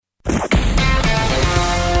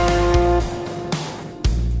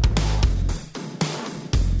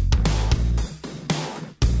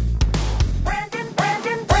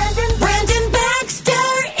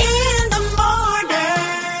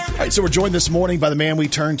right, so we're joined this morning by the man we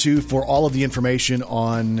turn to for all of the information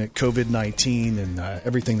on COVID-19 and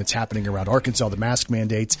everything that's happening around Arkansas, the mask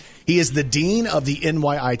mandates. He is the dean of the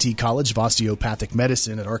NYIT College of Osteopathic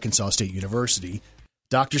Medicine at Arkansas State University,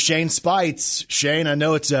 Dr. Shane Spites. Shane, I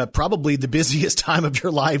know it's probably the busiest time of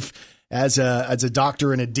your life as a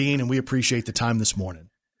doctor and a dean, and we appreciate the time this morning.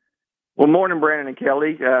 Well, morning, Brandon and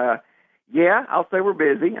Kelly. Yeah, I'll say we're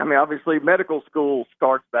busy. I mean, obviously, medical school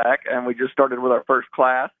starts back, and we just started with our first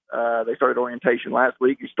class. They started orientation last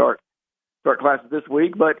week. You start classes this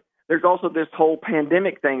week, but there's also this whole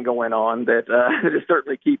pandemic thing going on that is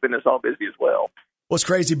certainly keeping us all busy as well. Well, it's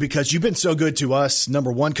crazy because you've been so good to us,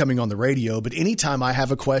 number one, coming on the radio, but anytime I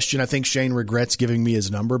have a question, I think Shane regrets giving me his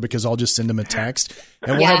number because I'll just send him a text,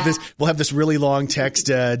 and we'll have this really long text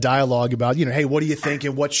dialogue about, hey, what do you think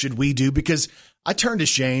and what should we do? Because I turn to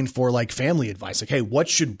Shane for like family advice, like, hey, what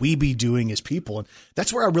should we be doing as people? And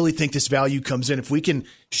that's where I really think this value comes in. If we can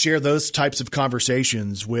share those types of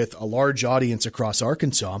conversations with a large audience across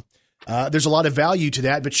Arkansas, there's a lot of value to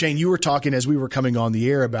that. But Shane, you were talking as we were coming on the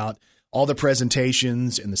air about all the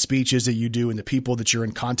presentations and the speeches that you do and the people that you're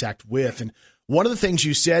in contact with. And one of the things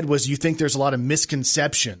you said was you think there's a lot of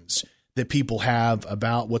misconceptions that people have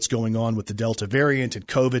about what's going on with the Delta variant and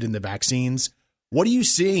COVID and the vaccines. What are you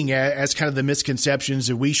seeing as kind of the misconceptions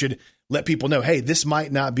that we should let people know, hey, this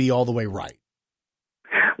might not be all the way right?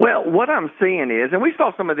 Well, what I'm seeing is, and we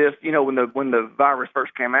saw some of this, when the virus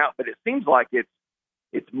first came out, but it seems like it's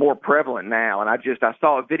more prevalent now. And I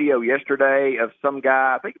saw a video yesterday of some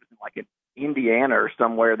guy, I think it was like in Indiana or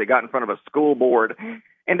somewhere, that got in front of a school board.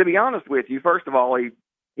 And to be honest with you, first of all,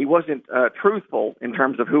 he wasn't truthful in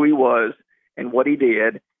terms of who he was and what he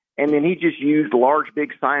did. And then he just used large,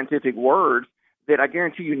 big scientific words that I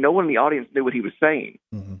guarantee you no one in the audience knew what he was saying.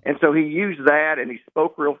 Mm-hmm. And so he used that, and he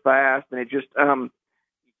spoke real fast, and it just,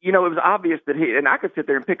 it was obvious that and I could sit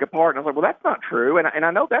there and pick apart, and I was like, well, that's not true, and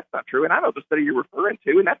I know that's not true, and I know the study you're referring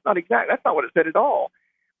to, and that's not what it said at all.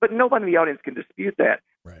 But nobody in the audience can dispute that.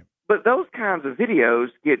 Right. But those kinds of videos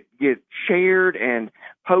get shared and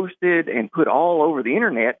posted and put all over the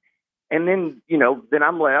internet. And then, then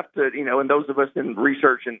I'm left to, and those of us in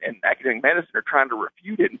research and academic medicine are trying to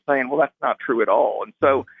refute it and saying, well, that's not true at all. And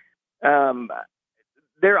so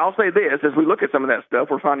I'll say this, as we look at some of that stuff,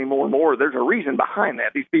 we're finding more and more there's a reason behind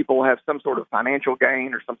that. These people have some sort of financial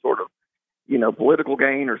gain or some sort of, political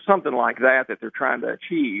gain or something like that they're trying to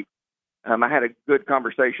achieve. I had a good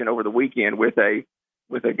conversation over the weekend with a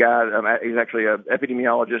guy, he's actually an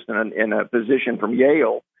epidemiologist and a physician from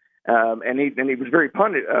Yale. And he was very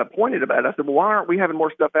pointed about it. I said, well, why aren't we having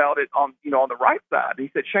more stuff out on the right side?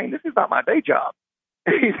 He said, Shane, this is not my day job.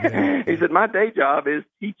 He said, my day job is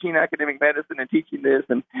teaching academic medicine and teaching this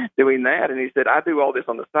and doing that. And he said, I do all this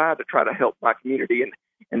on the side to try to help my community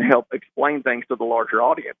and help explain things to the larger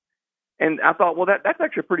audience. And I thought, well, that's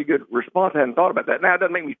actually a pretty good response. I hadn't thought about that. Now, it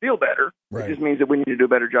doesn't make me feel better. Right. It just means that we need to do a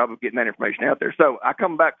better job of getting that information out there. So I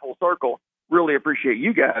come back full circle. Really appreciate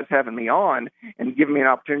you guys having me on and giving me an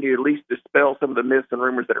opportunity to at least dispel some of the myths and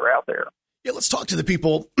rumors that are out there. Yeah, let's talk to the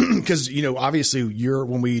people because, obviously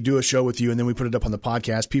when we do a show with you and then we put it up on the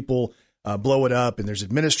podcast, people blow it up and there's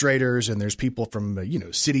administrators and there's people from,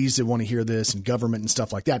 cities that want to hear this and government and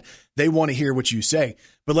stuff like that. They want to hear what you say.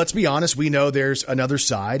 But let's be honest, we know there's another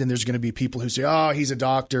side and there's going to be people who say, oh, he's a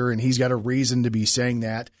doctor and he's got a reason to be saying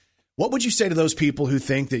that. What would you say to those people who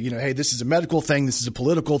think that, hey, this is a medical thing, this is a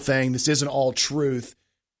political thing, this isn't all truth?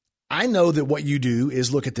 I know that what you do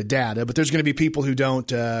is look at the data, but there's going to be people who don't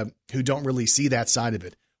really see that side of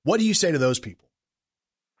it. What do you say to those people?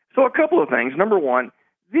 So a couple of things. Number one,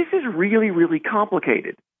 this is really, really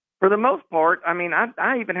complicated. For the most part, I mean,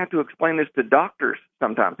 I even have to explain this to doctors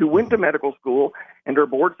sometimes who went to medical school and are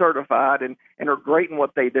board certified and are great in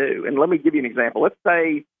what they do. And let me give you an example. Let's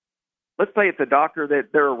say it's a doctor that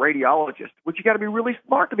they're a radiologist, which you got to be really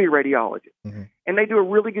smart to be a radiologist. Mm-hmm. And they do a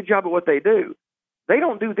really good job at what they do. They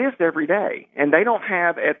don't do this every day. And they don't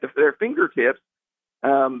have at their fingertips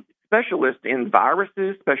specialists in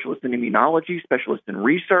viruses, specialists in immunology, specialists in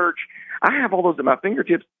research. I have all those at my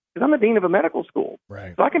fingertips because I'm a dean of a medical school.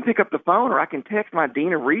 Right. So I can pick up the phone or I can text my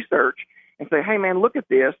dean of research and say, hey, man, look at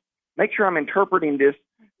this. Make sure I'm interpreting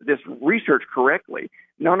this research correctly.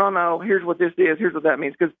 No, here's what this is. Here's what that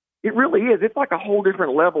means. Because it really is. It's like a whole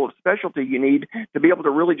different level of specialty you need to be able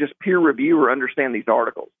to really just peer review or understand these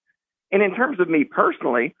articles. And in terms of me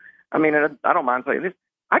personally, I mean, I don't mind saying this,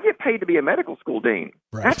 I get paid to be a medical school dean.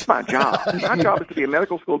 Right. That's my job. My job is to be a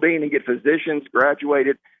medical school dean and get physicians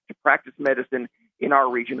graduated to practice medicine in our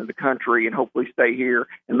region of the country and hopefully stay here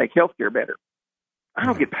and make healthcare better. I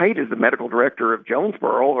don't get paid as the medical director of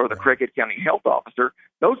Jonesboro or the Craighead County health officer.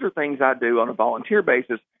 Those are things I do on a volunteer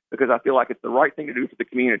basis because I feel like it's the right thing to do for the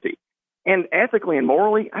community. And ethically and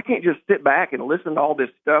morally, I can't just sit back and listen to all this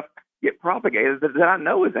stuff get propagated that I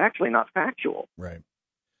know is actually not factual. Right.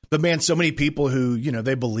 But man, so many people who,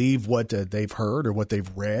 they believe what they've heard or what they've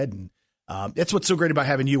read. And that's what's so great about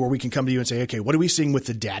having you, where we can come to you and say, okay, what are we seeing with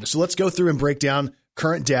the data? So let's go through and break down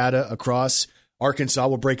current data across Arkansas.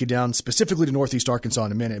 We'll break it down specifically to Northeast Arkansas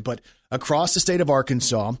in a minute. But across the state of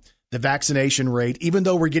Arkansas, the vaccination rate, even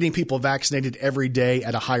though we're getting people vaccinated every day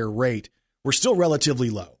at a higher rate, we're still relatively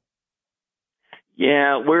low.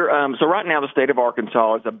 Yeah, we're so right now the state of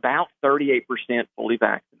Arkansas is about 38% fully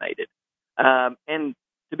vaccinated. And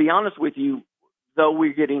to be honest with you, though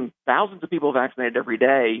we're getting thousands of people vaccinated every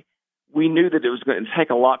day, we knew that it was going to take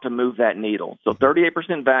a lot to move that needle. So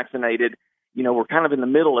 38% vaccinated, we're kind of in the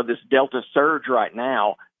middle of this Delta surge right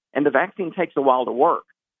now, and the vaccine takes a while to work.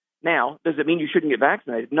 Now, does it mean you shouldn't get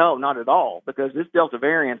vaccinated? No, not at all, because this Delta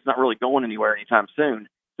variant's not really going anywhere anytime soon.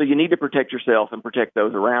 So you need to protect yourself and protect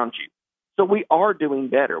those around you. So we are doing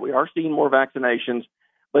better. We are seeing more vaccinations,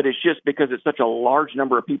 but it's just because it's such a large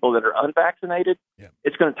number of people that are unvaccinated,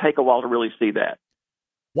 It's going to take a while to really see that.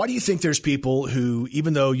 Why do you think there's people who,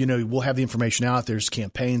 even though, we'll have the information out, there's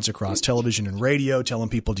campaigns across television and radio telling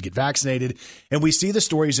people to get vaccinated, and we see the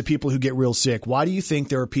stories of people who get real sick. Why do you think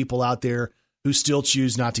there are people out there who still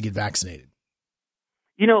choose not to get vaccinated?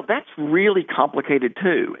 That's really complicated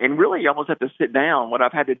too. And really you almost have to sit down. What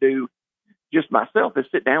I've had to do just myself is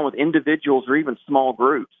sit down with individuals or even small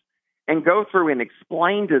groups and go through and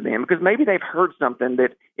explain to them, because maybe they've heard something that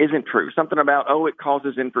isn't true, something about, it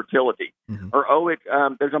causes infertility, or,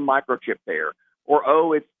 there's a microchip there,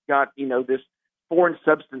 or, it's got, this foreign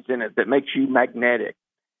substance in it that makes you magnetic.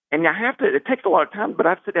 And it takes a lot of time, but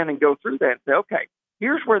I sit down and go through that and say, okay,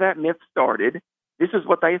 here's where that myth started. This is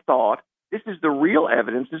what they thought. This is the real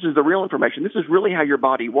evidence. This is the real information. This is really how your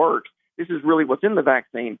body works. This is really what's in the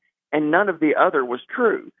vaccine. And none of the other was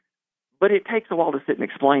true. But it takes a while to sit and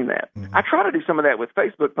explain that. I try to do some of that with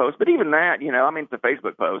Facebook posts, but even that, it's a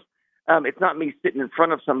Facebook post. It's not me sitting in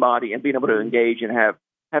front of somebody and being able to engage and have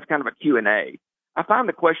kind of a Q&A. I find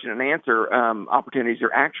the question and answer opportunities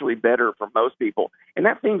are actually better for most people. And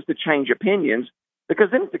that seems to change opinions, because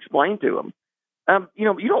then it's explained to them. You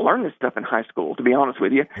don't learn this stuff in high school, to be honest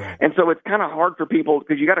with you. Right. And so it's kind of hard for people,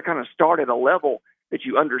 because you got to kind of start at a level that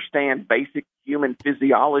you understand basic human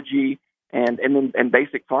physiology and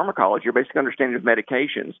basic pharmacology, or basic understanding of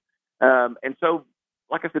medications. And so,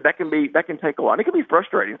 like I said, that can take a while. And it can be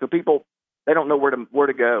frustrating. So people, they don't know where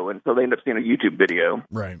to go, and so they end up seeing a YouTube video.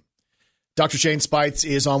 Right. Dr. Shane Spites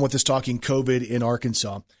is on with us talking COVID in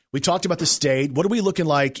Arkansas. We talked about the state. What are we looking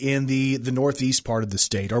like in the northeast part of the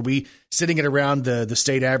state? Are we sitting at around the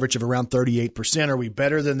state average of around 38%? Are we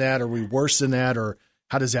better than that? Are we worse than that? Or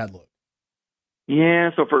how does that look? Yeah,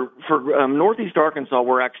 so for Northeast Arkansas,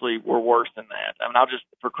 we're worse than that. I mean,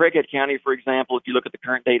 for Craighead County, for example, if you look at the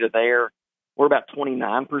current data there, we're about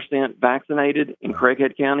 29% vaccinated in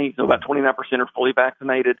Craighead County, so about 29% are fully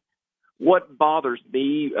vaccinated. What bothers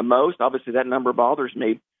me most, obviously that number bothers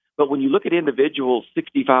me, but when you look at individuals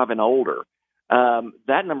 65 and older,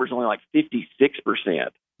 that number is only like 56%.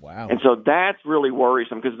 Wow. And so that's really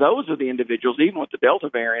worrisome, because those are the individuals, even with the Delta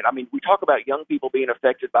variant. I mean, we talk about young people being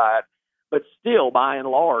affected by it, but still, by and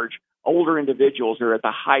large, older individuals are at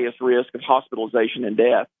the highest risk of hospitalization and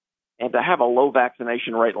death. And to have a low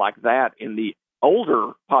vaccination rate like that in the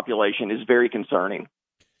older population is very concerning.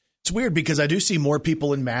 It's weird, because I do see more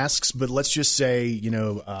people in masks, but let's just say,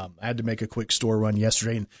 I had to make a quick store run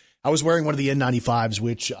yesterday, and I was wearing one of the N95s,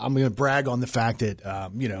 which I'm going to brag on the fact that,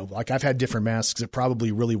 I've had different masks that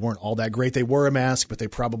probably really weren't all that great. They were a mask, but they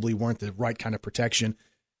probably weren't the right kind of protection.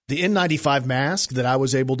 The N95 mask that I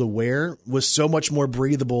was able to wear was so much more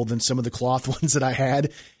breathable than some of the cloth ones that I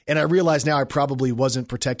had. And I realize now I probably wasn't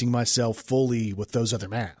protecting myself fully with those other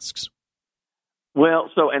masks. Well,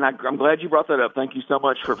 I'm glad you brought that up. Thank you so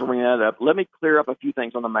much for bringing that up. Let me clear up a few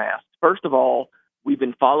things on the masks. First of all, we've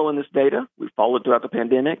been following this data. We've followed throughout the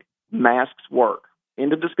pandemic. Masks work.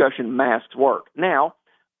 End of discussion, masks work. Now,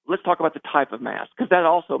 let's talk about the type of mask, because that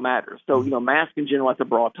also matters. So, mask in general, that's a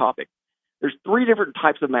broad topic. There's 3 different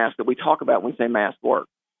types of masks that we talk about when we say masks work.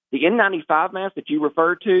 The N95 mask that you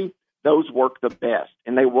referred to, those work the best,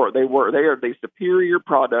 and they are the superior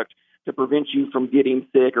product to prevent you from getting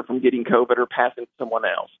sick or from getting COVID or passing to someone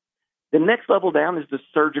else. The next level down is the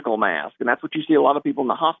surgical mask, and that's what you see a lot of people in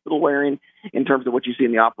the hospital wearing in terms of what you see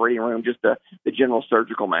in the operating room, just the general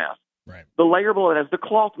surgical mask. Right. The layer below that is the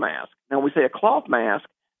cloth mask. Now, when we say a cloth mask,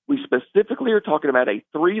 we specifically are talking about a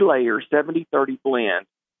 3-layer 70-30 blend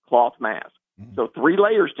cloth mask. So 3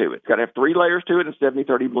 layers to it. It's got to have 3 layers to it in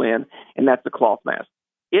 70-30 blend, and that's the cloth mask.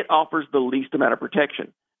 It offers the least amount of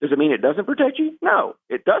protection. Does it mean it doesn't protect you? No,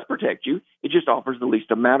 it does protect you. It just offers the least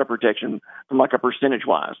amount of protection from like a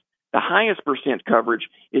percentage-wise. The highest percent coverage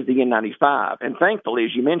is the N95. And thankfully,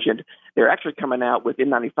 as you mentioned, they're actually coming out with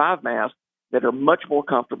N95 masks that are much more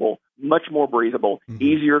comfortable, much more breathable,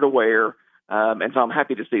 easier to wear. And so I'm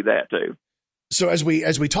happy to see that too. So as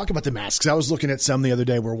we talk about the masks, I was looking at some the other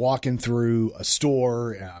day. We're walking through a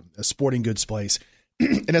store, a sporting goods place.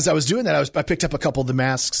 And as I was doing that, I picked up a couple of the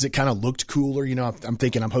masks that kind of looked cooler. You know, I'm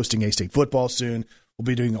thinking I'm hosting A-State football soon. We'll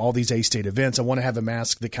be doing all these A-State events. I want to have a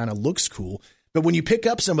mask that kind of looks cool. But when you pick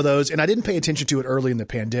up some of those, and I didn't pay attention to it early in the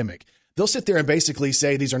pandemic, they'll sit there and basically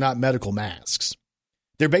say these are not medical masks.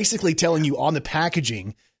 They're basically telling you on the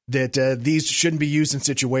packaging that these shouldn't be used in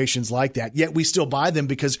situations like that. Yet we still buy them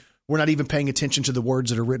because we're not even paying attention to the words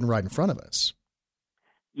that are written right in front of us.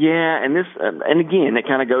 Yeah, and this, and again, it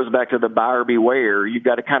kind of goes back to the buyer beware. You've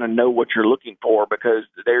got to kind of know what you're looking for because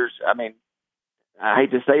I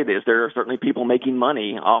hate to say this, there are certainly people making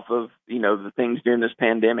money off of, the things during this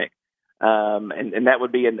pandemic. And that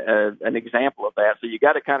would be an example of that. So you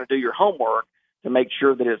got to kind of do your homework to make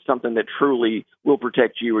sure that it's something that truly will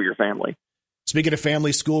protect you or your family. Speaking of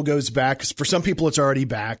family, school goes back. For some people, it's already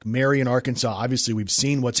back. Marion, Arkansas, obviously we've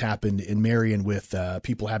seen what's happened in Marion with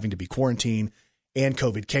people having to be quarantined and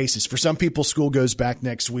COVID cases. For some people, school goes back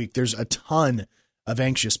next week. There's a ton of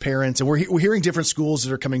anxious parents, and we're hearing different schools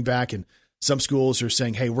that are coming back, and some schools are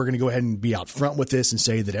saying, hey, we're going to go ahead and be out front with this and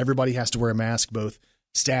say that everybody has to wear a mask, both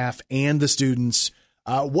staff and the students.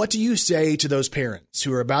 What do you say to those parents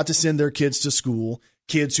who are about to send their kids to school,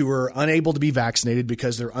 kids who are unable to be vaccinated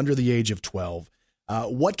because they're under the age of 12?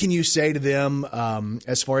 What can you say to them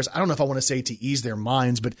as far as, I don't know if I want to say to ease their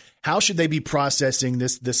minds, but how should they be processing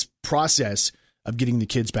this process of getting the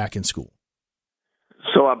kids back in school?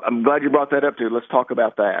 So I'm glad you brought that up too. Let's talk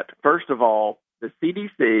about that. First of all, the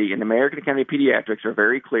CDC and the American Academy of Pediatrics are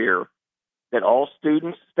very clear that all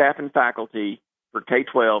students, staff, and faculty for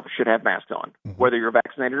K-12 should have masks on. Whether you're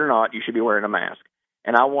vaccinated or not, you should be wearing a mask.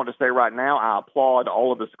 And I want to say right now, I applaud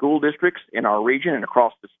all of the school districts in our region and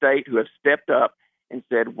across the state who have stepped up and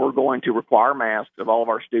said, we're going to require masks of all of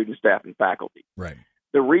our students, staff, and faculty. Right.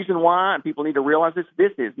 The reason why, and people need to realize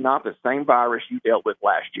this is not the same virus you dealt with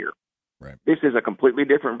last year. Right. This is a completely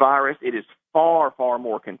different virus. It is far, far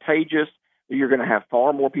more contagious. You're going to have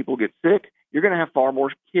far more people get sick. You're going to have far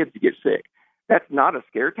more kids get sick. That's not a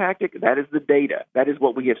scare tactic. That is the data. That is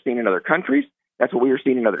what we have seen in other countries. That's what we are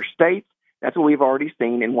seeing in other states. That's what we've already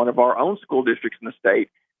seen in one of our own school districts in the state,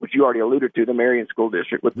 which you already alluded to, the Marion School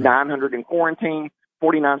District, with 900 in quarantine,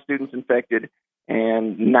 49 students infected,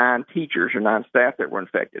 and 9 teachers or 9 staff that were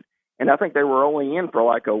infected. And I think they were only in for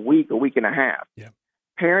like a week and a half. Yeah.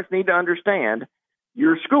 Parents need to understand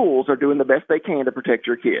your schools are doing the best they can to protect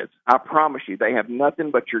your kids. I promise you, they have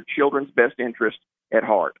nothing but your children's best interest at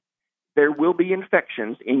heart. There will be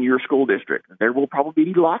infections in your school district. There will probably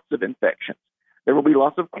be lots of infections. There will be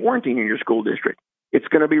lots of quarantine in your school district. It's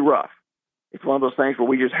going to be rough. It's one of those things where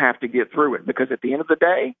we just have to get through it because at the end of the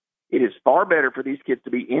day, it is far better for these kids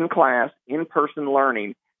to be in class, in-person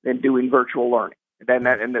learning than doing virtual learning.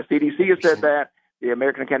 And the CDC has said that. The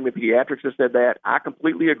American Academy of Pediatrics has said that. I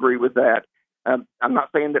completely agree with that. I'm not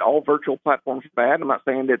saying that all virtual platforms are bad. I'm not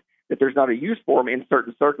saying that there's not a use for them in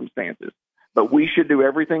certain circumstances. But we should do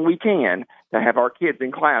everything we can to have our kids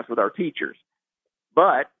in class with our teachers.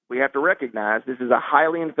 But we have to recognize this is a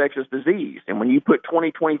highly infectious disease. And when you put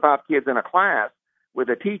 20, 25 kids in a class with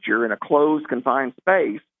a teacher in a closed, confined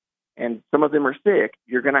space, and some of them are sick,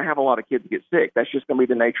 you're going to have a lot of kids get sick. That's just going to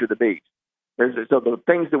be the nature of the beast. So the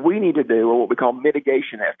things that we need to do are what we call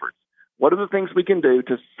mitigation efforts. What are the things we can do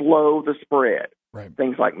to slow the spread? Right.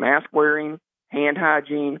 Things like mask wearing, hand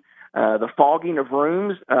hygiene, the fogging of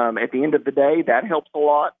rooms. At the end of the day, that helps a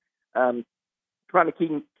lot. Trying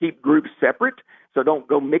to keep groups separate, so don't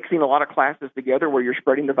go mixing a lot of classes together where you're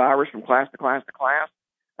spreading the virus from class to class to class.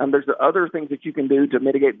 There's the other things that you can do to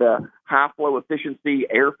mitigate the high flow efficiency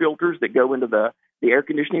air filters that go into the air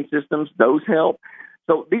conditioning systems. Those help.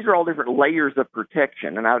 So these are all different layers of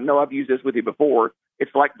protection. And I know I've used this with you before.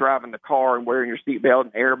 It's like driving the car and wearing your seatbelt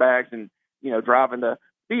and airbags and, driving the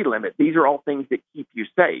speed limit. These are all things that keep you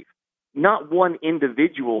safe. Not one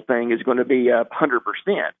individual thing is going to be 100%.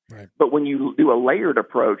 Right. But when you do a layered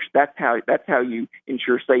approach, that's how you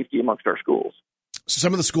ensure safety amongst our schools. So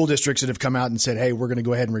some of the school districts that have come out and said, hey, we're going to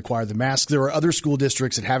go ahead and require the mask. There are other school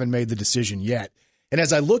districts that haven't made the decision yet. And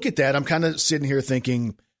as I look at that, I'm kind of sitting here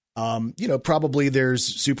thinking, Probably there's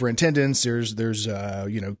superintendents, there's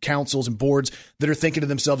councils and boards that are thinking to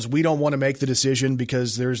themselves, we don't want to make the decision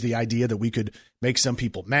because there's the idea that we could make some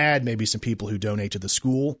people mad, maybe some people who donate to the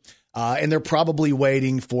school. And they're probably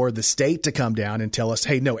waiting for the state to come down and tell us,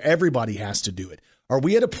 hey, no, everybody has to do it. Are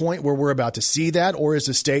we at a point where we're about to see that? Or is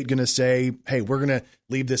the state going to say, hey, we're going to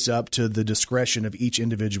leave this up to the discretion of each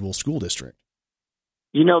individual school district?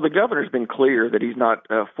 The governor's been clear that he's not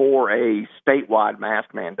for a statewide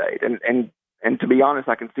mask mandate. And to be honest,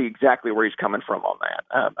 I can see exactly where he's coming from on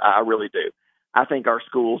that. I really do. I think our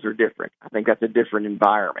schools are different. I think that's a different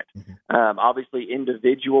environment. Mm-hmm. Obviously,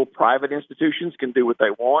 individual private institutions can do what they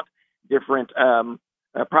want. Different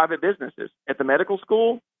private businesses. At the medical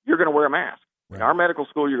school, you're going to wear a mask. Right. In our medical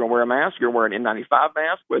school, you're going to wear a mask. You're going to wear an N95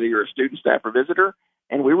 mask, whether you're a student, staff, or visitor.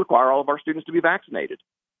 And we require all of our students to be vaccinated.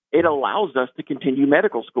 It allows us to continue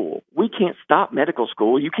medical school. We can't stop medical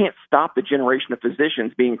school. You can't stop the generation of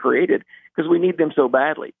physicians being created because we need them so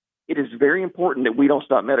badly. It is very important that we don't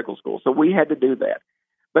stop medical school. So we had to do that.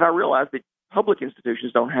 But I realize that public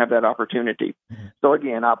institutions don't have that opportunity. Mm-hmm. So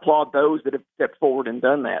again, I applaud those that have stepped forward and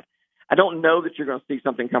done that. I don't know that you're going to see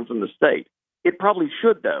something come from the state. It probably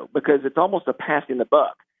should, though, because it's almost a passing the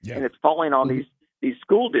buck. Yeah. And it's falling on these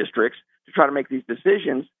school districts to try to make these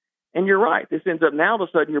decisions. And you're right. This ends up now all of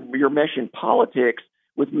a sudden you're meshing politics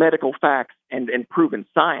with medical facts and proven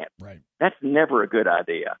science. Right. That's never a good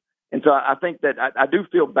idea. And so I think that I do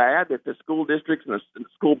feel bad that the school districts and the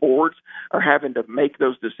school boards are having to make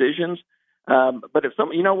those decisions. But if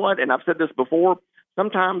you know what, and I've said this before,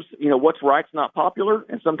 sometimes, what's right's not popular,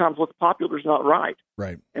 and sometimes what's popular is not right.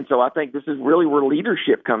 Right. And so I think this is really where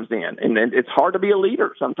leadership comes in. And it's hard to be a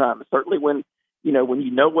leader sometimes, certainly when you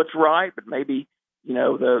know what's right, but maybe,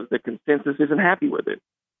 the consensus isn't happy with it.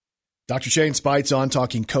 Dr. Shane Speights on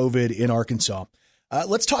talking COVID in Arkansas.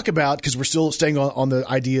 Let's talk about, because we're still staying on the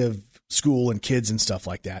idea of school and kids and stuff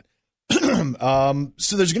like that.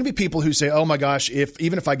 So there's going to be people who say, oh my gosh,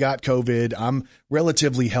 even if I got COVID, I'm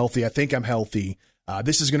relatively healthy. I think I'm healthy.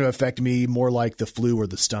 This is going to affect me more like the flu or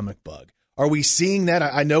the stomach bug. Are we seeing that?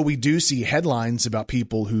 I know we do see headlines about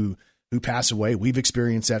people who pass away. We've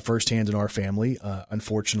experienced that firsthand in our family.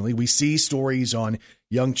 Unfortunately, we see stories on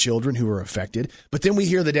young children who are affected, but then we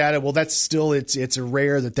hear the data. Well, that's still, it's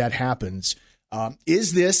rare that happens.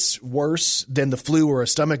 Is this worse than the flu or a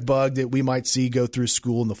stomach bug that we might see go through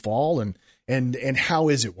school in the fall? And how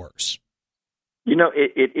is it worse?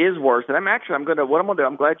 It is worse. And what I'm going to do,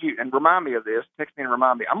 I'm glad you, and remind me of this, text me and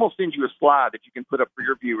remind me. I'm going to send you a slide that you can put up for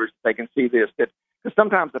your viewers so they can see this, because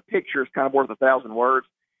sometimes a picture is kind of worth 1,000 words.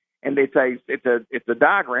 And it's a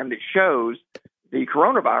diagram that shows the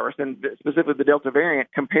coronavirus and specifically the Delta variant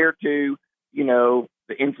compared to, the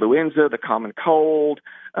influenza, the common cold,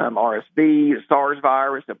 RSV, the SARS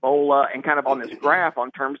virus, Ebola, and kind of on this graph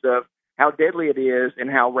on terms of how deadly it is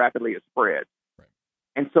and how rapidly it spreads. Right.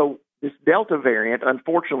 And so this Delta variant,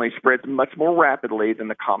 unfortunately, spreads much more rapidly than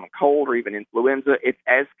the common cold or even influenza. It's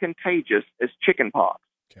as contagious as chickenpox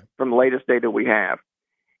from the latest data we have.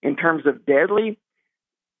 In terms of deadly,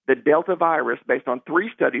 the Delta virus, based on 3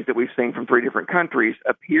 studies that we've seen from 3 different countries,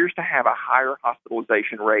 appears to have a higher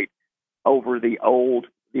hospitalization rate over the old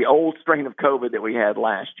strain of COVID that we had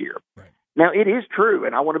last year. Right. Now, it is true,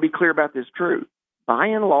 and I want to be clear about this truth. By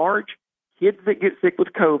and large, kids that get sick with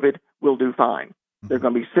COVID will do fine. Mm-hmm. They're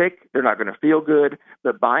going to be sick. They're not going to feel good,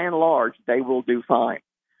 but by and large, they will do fine.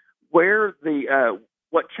 Where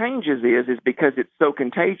what changes is because it's so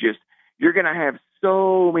contagious, you're going to have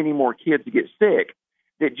so many more kids get sick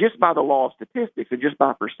that just by the law of statistics and just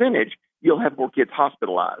by percentage, you'll have more kids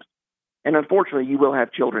hospitalized. And unfortunately, you will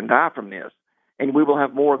have children die from this, and we will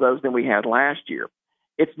have more of those than we had last year.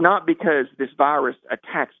 It's not because this virus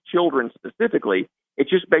attacks children specifically.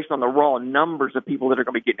 It's just based on the raw numbers of people that are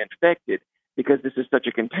going to be getting infected because this is such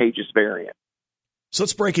a contagious variant. So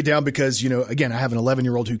let's break it down because, again, I have an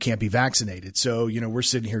 11-year-old who can't be vaccinated. So, we're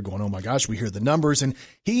sitting here going, oh, my gosh, we hear the numbers. And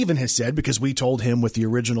he even has said, because we told him with the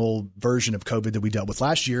original version of COVID that we dealt with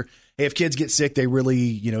last year, hey, if kids get sick, they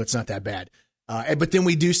really, it's not that bad. But then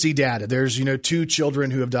we do see data. There's, 2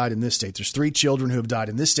 children who have died in this state. There's 3 children who have died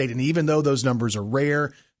in this state. And even though those numbers are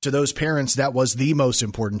rare, to those parents, that was the most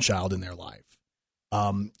important child in their life.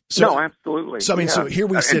 No, absolutely. So, so here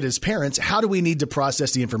we sit as parents. How do we need to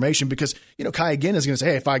process the information? Because, Kai again is going to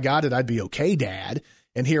say, hey, if I got it, I'd be okay, Dad.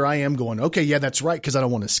 And here I am going, okay, yeah, that's right, because I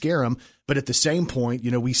don't want to scare them. But at the same point,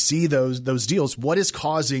 we see those deals. What is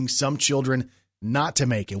causing some children not to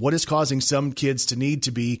make it? What is causing some kids to need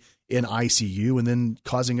to be in ICU and then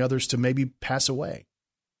causing others to maybe pass away?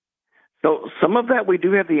 So some of that we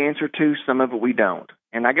do have the answer to, some of it we don't.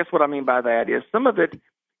 And I guess what I mean by that is some of it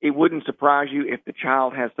it wouldn't surprise you if the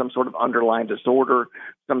child has some sort of underlying disorder,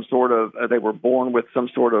 some sort of they were born with some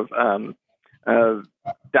sort of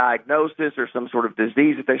diagnosis or some sort of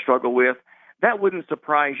disease that they struggle with. That wouldn't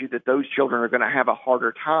surprise you that those children are going to have a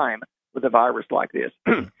harder time with a virus like this.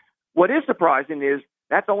 What is surprising is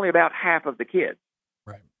that's only about half of the kids.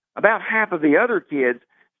 Right. About half of the other kids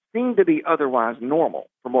seem to be otherwise normal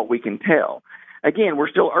from what we can tell. Again, we're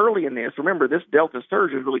still early in this. Remember, this Delta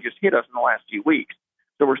surge has really just hit us in the last few weeks.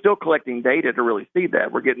 So we're still collecting data to really see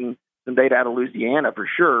that. We're getting some data out of Louisiana for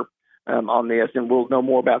sure on this, and we'll know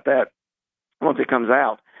more about that once it comes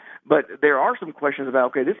out. But there are some questions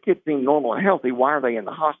about, okay, this kid seems normal and healthy. Why are they in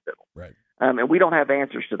the hospital? Right. And we don't have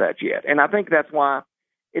answers to that yet. And I think that's why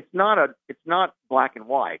it's not black and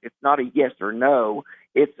white. It's not a yes or no.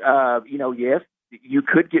 It's, yes, you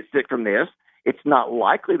could get sick from this. It's not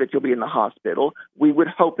likely that you'll be in the hospital. We would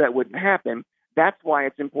hope that wouldn't happen. That's why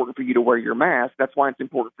it's important for you to wear your mask. That's why it's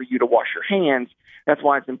important for you to wash your hands. That's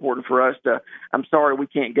why it's important for us to, I'm sorry, we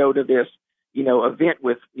can't go to this, event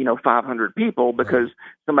with, 500 people because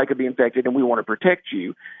somebody could be infected and we want to protect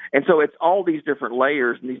you. And so it's all these different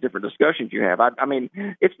layers and these different discussions you have. I mean,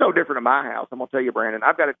 it's no different in my house. I'm going to tell you, Brandon,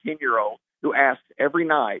 I've got a 10-year-old who asks every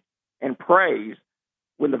night and prays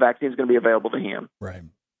when the vaccine is going to be available to him. Right.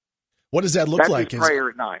 What does that look like? That's his prayer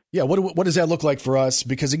at night. Yeah. What does that look like for us?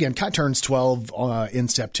 Because again, Kai turns 12 in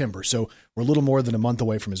September, so we're a little more than a month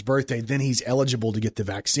away from his birthday. Then he's eligible to get the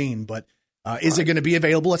vaccine. But is it going to be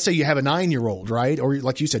available? Let's say you have a 9-year-old, right? Or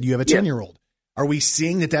like you said, you have a 10-year-old. Are we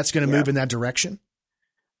seeing that that's going to move in that direction?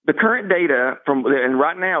 The current data and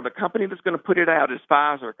right now, the company that's going to put it out is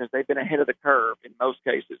Pfizer because they've been ahead of the curve in most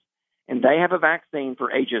cases, and they have a vaccine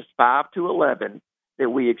for ages 5 to 11. That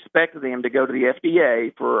we expect them to go to the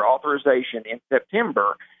FDA for authorization in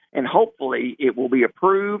September, and hopefully it will be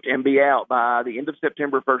approved and be out by the end of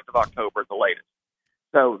September, 1st of October at the latest.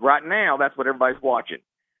 So right now, that's what everybody's watching.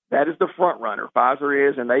 That is the front runner. Pfizer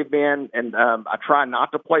is, and they've been, and I try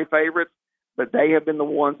not to play favorites, but they have been the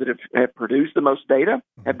ones that have produced the most data,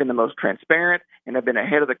 have been the most transparent, and have been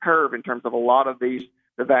ahead of the curve in terms of a lot of the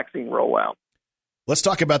vaccine rollout. Let's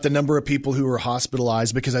talk about the number of people who are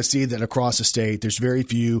hospitalized, because I see that across the state, there's very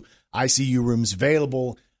few ICU rooms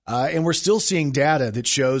available. And we're still seeing data that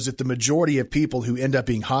shows that the majority of people who end up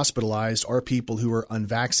being hospitalized are people who are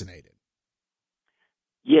unvaccinated.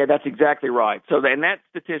 Yeah, that's exactly right. So in that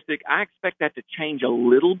statistic, I expect that to change a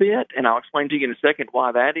little bit, and I'll explain to you in a second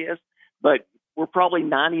why that is. But we're probably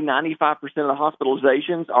 95% of the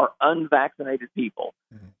hospitalizations are unvaccinated people.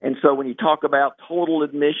 Mm-hmm. And so when you talk about total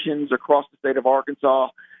admissions across the state of Arkansas,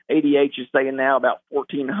 ADH is saying now about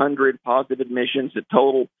 1,400 positive admissions, a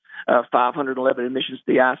total 511 admissions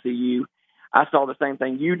to the ICU. I saw the same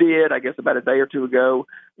thing you did, I guess, about a day or two ago.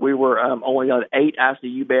 We were only on 8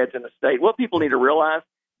 ICU beds in the state. What people need to realize,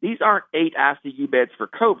 these aren't 8 ICU beds for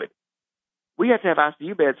COVID. We have to have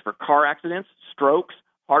ICU beds for car accidents, strokes,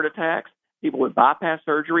 heart attacks, people with bypass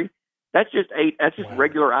surgery. That's just 8. That's just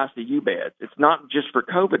regular ICU beds. It's not just for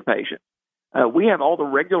COVID patients. We have all the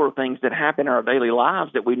regular things that happen in our daily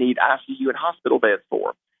lives that we need ICU and hospital beds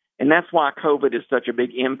for. And that's why COVID is such a big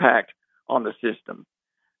impact on the system.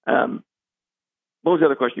 What was the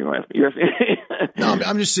other question you were asking? No,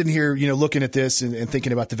 I'm just sitting here, looking at this and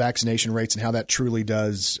thinking about the vaccination rates and how that truly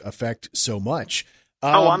does affect so much.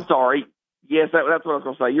 I'm sorry. Yes, that's what I was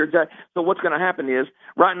going to say. You're exactly. So what's going to happen is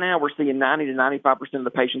right now we're seeing 90 to 95% of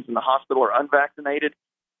the patients in the hospital are unvaccinated.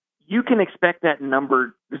 You can expect that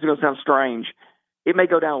number. This is going to sound strange. It may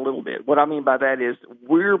go down a little bit. What I mean by that is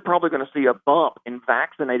we're probably going to see a bump in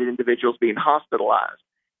vaccinated individuals being hospitalized.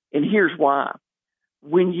 And here's why.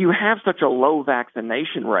 When you have such a low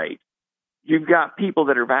vaccination rate, you've got people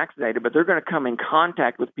that are vaccinated, but they're going to come in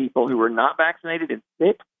contact with people who are not vaccinated and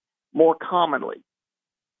sick more commonly.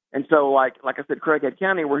 And so, like I said, Craighead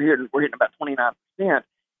County, we're hitting about 29%.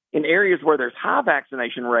 In areas where there's high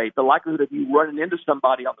vaccination rate, the likelihood of you running into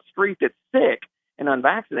somebody on the street that's sick and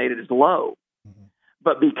unvaccinated is low. Mm-hmm.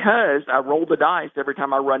 But because I roll the dice every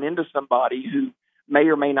time I run into somebody who may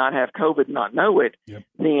or may not have COVID and not know it,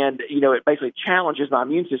 then, it basically challenges my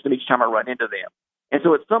immune system each time I run into them. And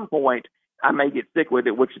so at some point, I may get sick with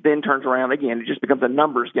it, which then turns around again. It just becomes a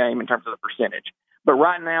numbers game in terms of the percentage. But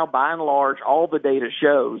right now, by and large, all the data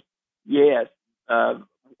shows, yes,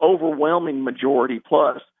 overwhelming majority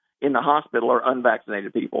plus in the hospital are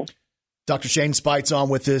unvaccinated people. Dr. Shane Spite's on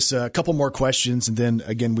with us. A couple more questions, and then,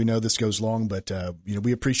 again, we know this goes long, but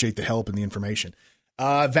we appreciate the help and the information.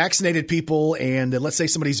 Vaccinated people, and let's say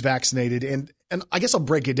somebody's vaccinated, and I guess I'll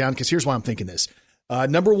break it down because here's why I'm thinking this.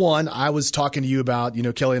 Number one, I was talking to you about,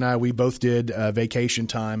 Kelly and I, we both did vacation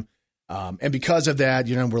time And because of that,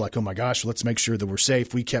 we're like, oh my gosh, let's make sure that we're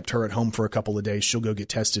safe. We kept her at home for a couple of days. She'll go get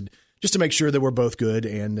tested just to make sure that we're both good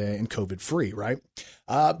and COVID free, right?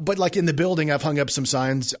 But like in the building, I've hung up some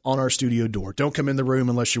signs on our studio door. Don't come in the room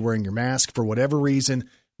unless you're wearing your mask. For whatever reason,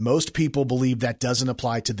 most people believe that doesn't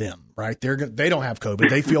apply to them, right? They don't have COVID.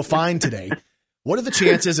 They feel fine today. What are the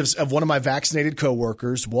chances of one of my vaccinated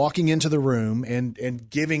coworkers walking into the room and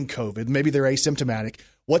giving COVID? Maybe they're asymptomatic.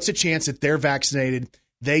 What's the chance that they're vaccinated,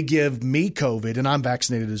 they give me COVID, and I'm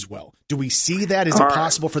vaccinated as well? Do we see that? Is it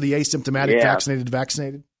possible for the asymptomatic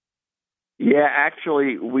vaccinated? Yeah,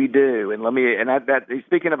 actually, we do. And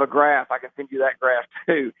speaking of a graph, I can send you that graph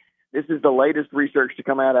too. This is the latest research to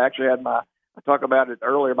come out. I actually had I talked about it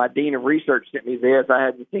earlier. My dean of research sent me this. I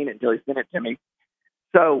hadn't seen it until he sent it to me.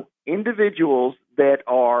 So individuals that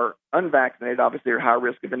are unvaccinated obviously are high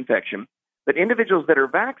risk of infection, but individuals that are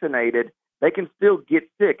vaccinated, they can still get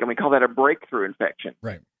sick, and we call that a breakthrough infection.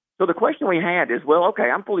 Right. So the question we had is, well, okay,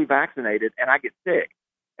 I'm fully vaccinated and I get sick.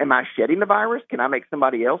 Am I shedding the virus? Can I make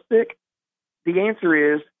somebody else sick? The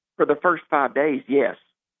answer is, for the first 5 days, yes.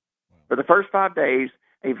 For the first 5 days,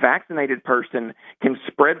 a vaccinated person can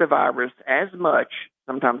spread the virus as much,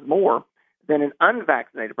 sometimes more, than an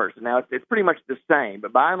unvaccinated person. Now, it's pretty much the same,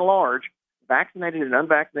 but by and large, vaccinated and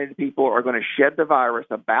unvaccinated people are going to shed the virus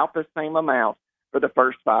about the same amount for the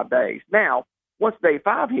first 5 days. Now, once day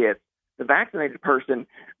 5 hits, the vaccinated person,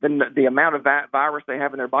 the amount of virus they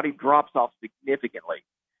have in their body drops off significantly.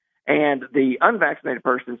 And the unvaccinated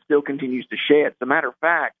person still continues to shed. As a matter of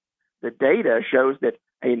fact, the data shows that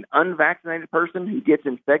an unvaccinated person who gets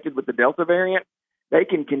infected with the Delta variant, they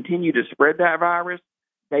can continue to spread that virus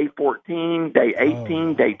day 14, day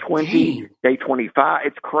 18, day 20, day 25.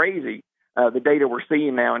 It's crazy, the data we're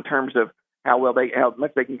seeing now in terms of how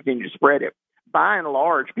much they can continue to spread it. By and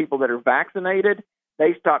large, people that are vaccinated,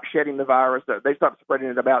 they stop shedding the virus. They stop spreading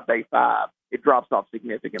it about day 5. It drops off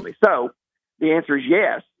significantly. So the answer is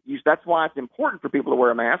yes. That's why it's important for people to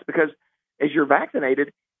wear a mask, because as you're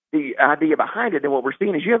vaccinated, the idea behind it and what we're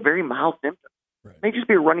seeing is you have very mild symptoms. Right. It may just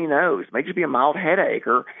be a runny nose, it may just be a mild headache,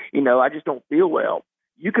 or, I just don't feel well.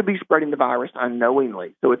 You could be spreading the virus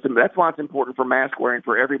unknowingly. So that's why it's important for mask wearing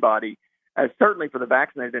for everybody, certainly for the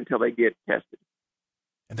vaccinated until they get tested.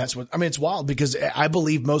 And that's it's wild, because I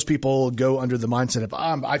believe most people go under the mindset of,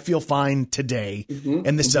 I feel fine today,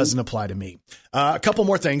 and this doesn't apply to me. A couple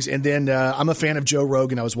more things, and then I'm a fan of Joe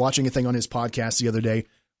Rogan. I was watching a thing on his podcast the other day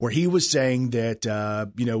where he was saying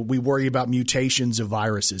that, we worry about mutations of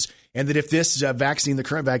viruses, and that if this vaccine, the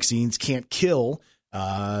current vaccines, can't kill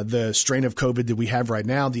the strain of COVID that we have right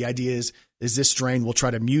now, the idea is this strain will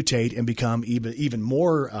try to mutate and become even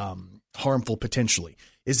more harmful potentially.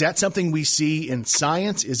 Is that something we see in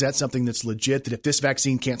science? Is that something that's legit, that if this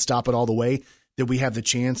vaccine can't stop it all the way, that we have the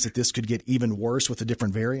chance that this could get even worse with a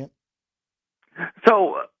different variant?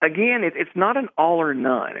 So, again, it's not an all or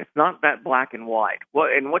none. It's not that black and white.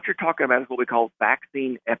 And what you're talking about is what we call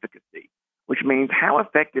vaccine efficacy, which means how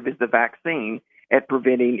effective is the vaccine at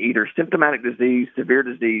preventing either symptomatic disease, severe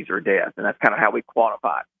disease, or death. And that's kind of how we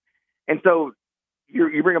quantify it. And so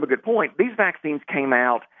you bring up a good point. These vaccines came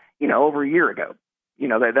out, over a year ago.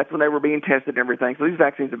 That's when they were being tested and everything. So these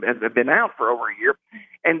vaccines have been out for over a year,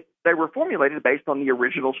 and they were formulated based on the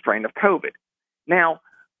original strain of COVID. Now,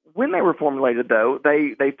 when they were formulated, though,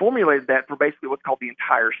 they formulated that for basically what's called the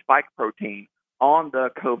entire spike protein on the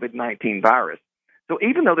COVID-19 virus. So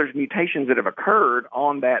even though there's mutations that have occurred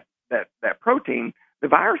on that protein, the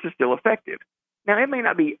virus is still effective. Now, it may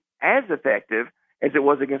not be as effective as it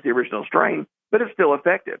was against the original strain, but it's still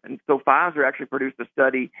effective. And so Pfizer actually produced a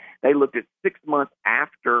study. They looked at 6 months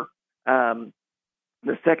after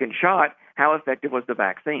the second shot, how effective was the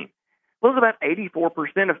vaccine. Well, it was about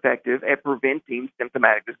 84% effective at preventing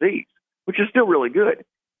symptomatic disease, which is still really good.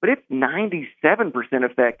 But it's 97%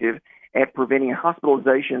 effective at preventing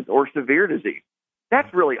hospitalizations or severe disease.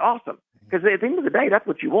 That's really awesome, because at the end of the day, that's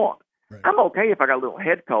what you want. Right. I'm okay if I got a little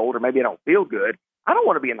head cold or maybe I don't feel good. I don't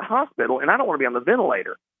want to be in the hospital, and I don't want to be on the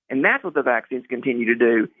ventilator. And that's what the vaccines continue to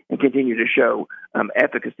do and continue to show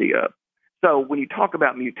efficacy of. So when you talk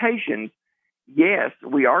about mutations, yes,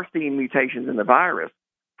 we are seeing mutations in the virus.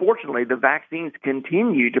 Fortunately, the vaccines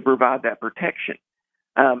continue to provide that protection.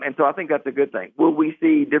 And so I think that's a good thing. Will we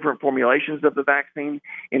see different formulations of the vaccine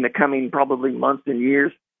in the coming probably months and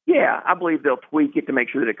years? Yeah, I believe they'll tweak it to make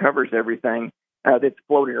sure that it covers everything that's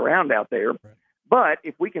floating around out there. Right. But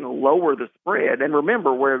if we can lower the spread, and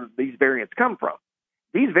remember where these variants come from.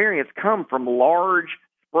 These variants come from large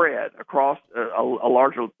spread across a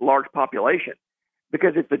large population,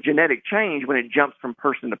 because it's a genetic change when it jumps from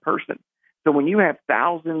person to person. So when you have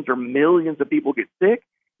thousands or millions of people get sick,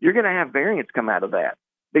 you're going to have variants come out of that.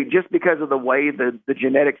 just because of the way the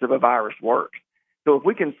genetics of a virus works. So if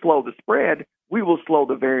we can slow the spread, we will slow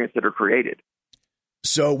the variants that are created.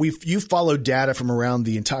 So you've followed data from around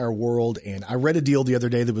the entire world, and I read a deal the other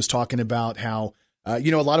day that was talking about how, a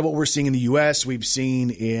lot of what we're seeing in the U.S., we've seen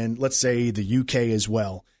in, let's say, the U.K. as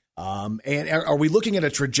well. And are we looking at a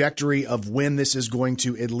trajectory of when this is going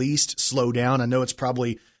to at least slow down? I know it's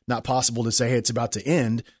probably not possible to say, hey, it's about to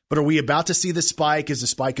end, but are we about to see the spike? Is the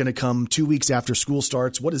spike going to come 2 weeks after school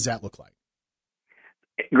starts? What does that look like?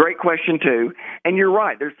 Great question, too. And you're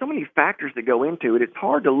right. There's so many factors that go into it. It's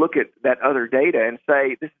hard to look at that other data and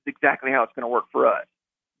say this is exactly how it's going to work for us.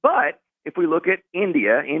 But if we look at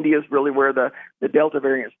India is really where the Delta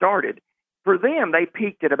variant started. For them, they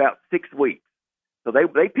peaked at about 6 weeks. So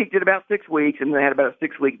they peaked at about 6 weeks, and they had about a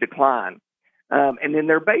 6-week decline. And then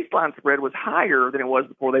their baseline spread was higher than it was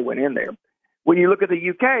before they went in there. When you look at the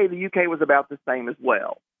UK was about the same as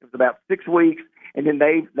well. It was about 6 weeks, and then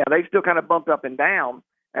they've still kind of bumped up and down.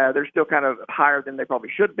 They're still kind of higher than they probably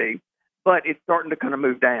should be, but it's starting to kind of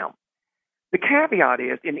move down. The caveat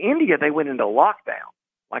is, in India, they went into lockdown.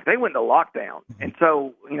 And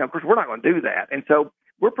so, of course, we're not going to do that. And so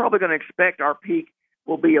we're probably going to expect our peak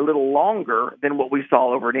will be a little longer than what we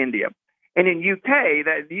saw over in India. And in UK,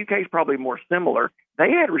 the UK is probably more similar.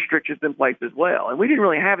 They had restrictions in place as well, and we didn't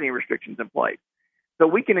really have any restrictions in place. So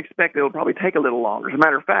we can expect it'll probably take a little longer. As a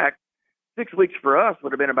matter of fact, 6 weeks for us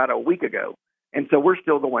would have been about a week ago. And so we're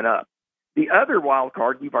still going up. The other wild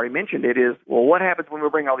card, you've already mentioned it, is, well, what happens when we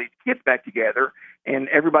bring all these kids back together and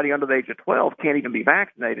everybody under the age of 12 can't even be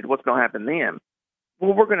vaccinated? What's going to happen then?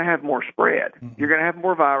 Well, we're going to have more spread. Mm-hmm. You're going to have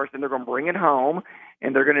more virus, and they're going to bring it home,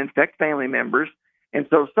 and they're going to infect family members. And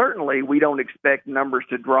so certainly we don't expect numbers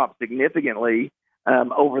to drop significantly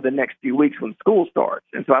over the next few weeks when school starts.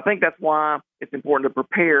 And so I think that's why it's important to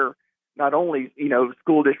prepare not only,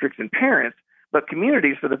 school districts and parents, but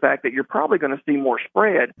communities for the fact that you're probably going to see more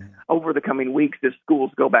spread over the coming weeks as schools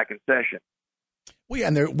go back in session. Well, yeah,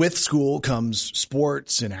 and with school comes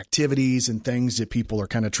sports and activities and things that people are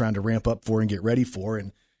kind of trying to ramp up for and get ready for.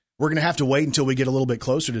 And we're going to have to wait until we get a little bit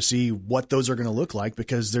closer to see what those are going to look like,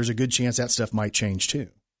 because there's a good chance that stuff might change too.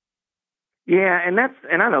 Yeah, and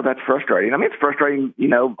I know that's frustrating. I mean, it's frustrating,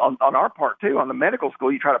 on our part too. On the medical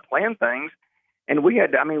school, you try to plan things. And we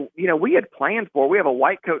had planned we have a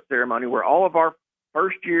white coat ceremony where all of our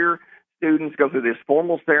first-year students go through this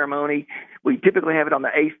formal ceremony. We typically have it on the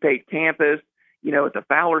A-State campus, at the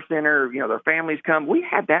Fowler Center. Their families come. We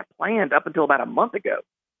had that planned up until about a month ago.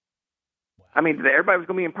 Wow. I mean, everybody was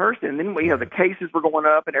going to be in person. And then, the cases were going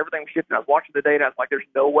up and everything was shifting. I was watching the data. I was like, there's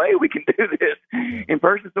no way we can do this in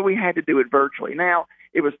person. So we had to do it virtually. Now,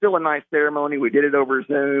 it was still a nice ceremony. We did it over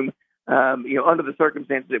Zoom. Under the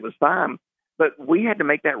circumstances, it was fine. But we had to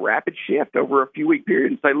make that rapid shift over a few-week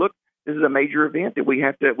period and say, look, this is a major event that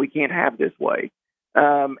we can't have this way.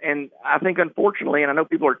 And I think, unfortunately, and I know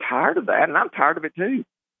people are tired of that, and I'm tired of it too.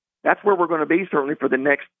 That's where we're going to be certainly for the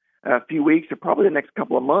next few weeks, or probably the next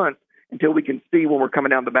couple of months, until we can see when we're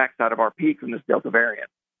coming down the backside of our peak from this Delta variant.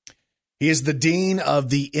 He is the dean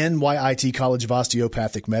of the NYIT College of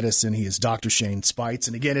Osteopathic Medicine. He is Dr. Shane Speights.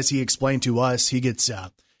 And again, as he explained to us, he gets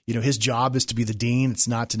his job is to be the dean. It's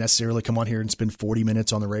not to necessarily come on here and spend 40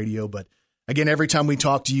 minutes on the radio. But again, every time we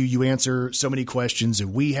talk to you, you answer so many questions that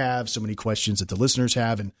we have, so many questions that the listeners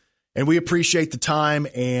have. And we appreciate the time.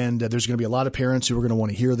 And there's going to be a lot of parents who are going to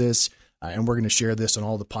want to hear this. And we're going to share this on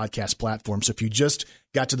all the podcast platforms. So if you just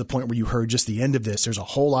got to the point where you heard just the end of this, there's a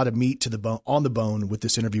whole lot of meat on the bone with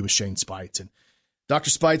this interview with Shane Speights. And Dr.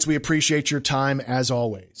 Speights, we appreciate your time as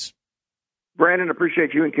always. Brandon,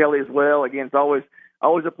 appreciate you and Kelly as well. Again, it's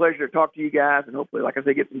always a pleasure to talk to you guys, and hopefully, like I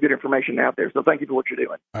say, get some good information out there. So thank you for what you're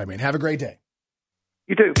doing. All right, man. Have a great day.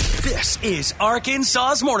 You too. This is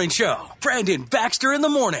Arkansas's Morning Show. Brandon Baxter in the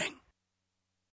morning.